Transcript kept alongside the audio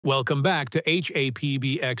Welcome back to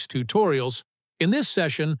HAPBX Tutorials. In this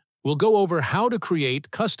session, we'll go over how to create,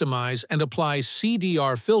 customize, and apply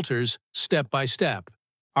CDR filters step by step.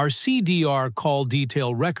 Our CDR call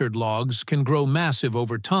detail record logs can grow massive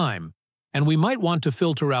over time, and we might want to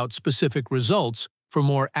filter out specific results for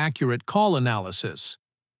more accurate call analysis.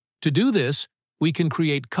 To do this, we can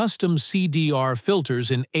create custom CDR filters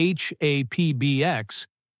in HAPBX,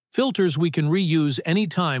 filters we can reuse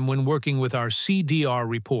anytime when working with our CDR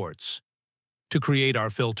reports. To create our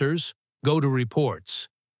filters, go to Reports,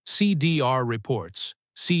 CDR Reports,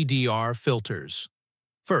 CDR Filters.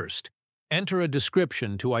 First, enter a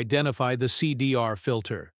description to identify the CDR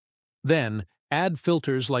filter. Then, add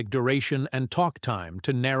filters like duration and talk time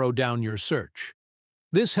to narrow down your search.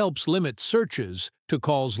 This helps limit searches to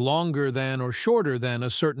calls longer than or shorter than a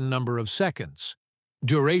certain number of seconds.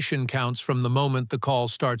 Duration counts from the moment the call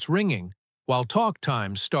starts ringing, while talk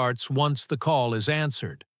time starts once the call is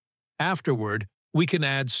answered. Afterward, we can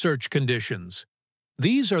add search conditions.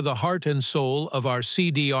 These are the heart and soul of our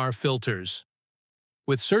CDR filters.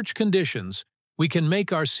 With search conditions, we can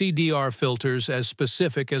make our CDR filters as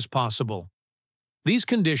specific as possible. These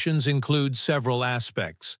conditions include several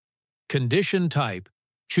aspects. Condition type,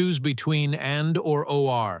 choose between and or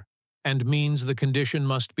OR, and means the condition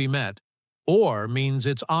must be met. Or means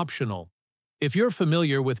it's optional. If you're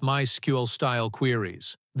familiar with MySQL-style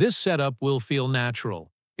queries, this setup will feel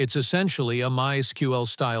natural. It's essentially a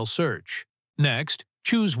MySQL-style search. Next,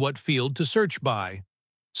 choose what field to search by,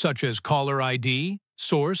 such as caller ID,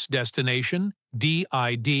 source, destination,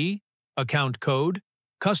 DID, account code,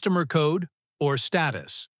 customer code, or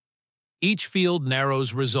status. Each field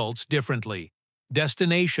narrows results differently.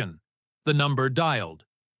 Destination, the number dialed.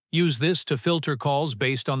 Use this to filter calls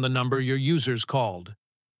based on the number your users called.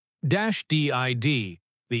 -DID,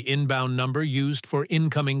 the inbound number used for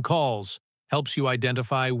incoming calls, helps you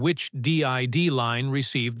identify which DID line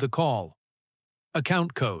received the call.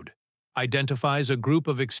 Account code identifies a group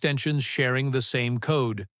of extensions sharing the same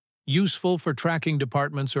code, useful for tracking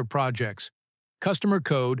departments or projects. Customer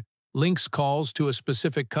code links calls to a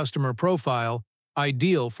specific customer profile,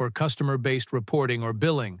 ideal for customer-based reporting or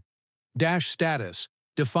billing. -status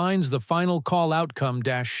defines the final call outcome.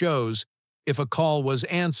 -shows if a call was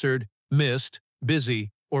answered, missed,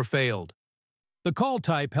 busy, or failed. The call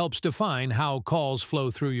type helps define how calls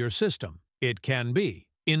flow through your system. It can be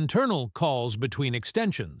internal calls between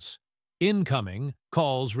extensions, incoming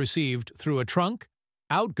calls received through a trunk,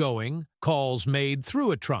 outgoing calls made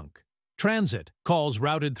through a trunk, transit calls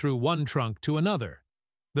routed through one trunk to another.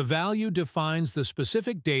 The value defines the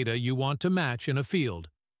specific data you want to match in a field.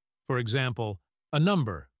 For example, a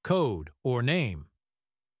number, code, or name.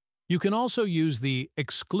 You can also use the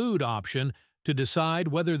Exclude option to decide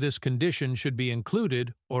whether this condition should be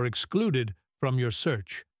included or excluded from your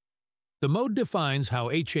search. The mode defines how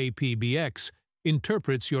HAPBX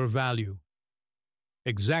interprets your value.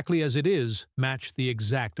 Exactly as it is, match the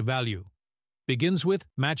exact value. Begins with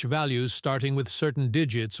match values starting with certain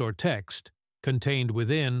digits or text. Contained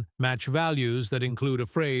within, match values that include a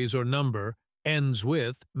phrase or number. Ends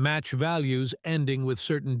with match values ending with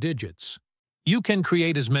certain digits. You can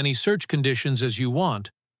create as many search conditions as you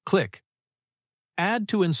want. Click Add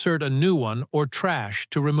to insert a new one or Trash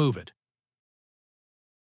to remove it.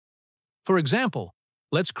 For example,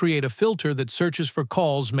 let's create a filter that searches for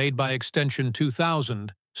calls made by extension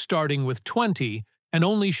 2000, starting with 20, and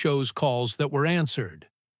only shows calls that were answered.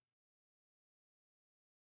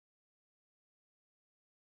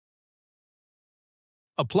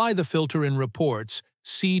 Apply the filter in Reports,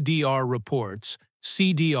 CDR Reports,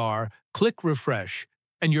 CDR, click Refresh,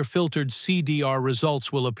 and your filtered CDR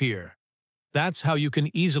results will appear. That's how you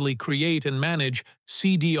can easily create and manage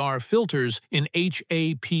CDR filters in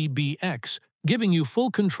HAPBX, giving you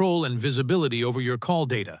full control and visibility over your call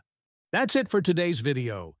data. That's it for today's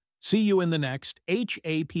video. See you in the next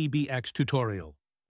HAPBX tutorial.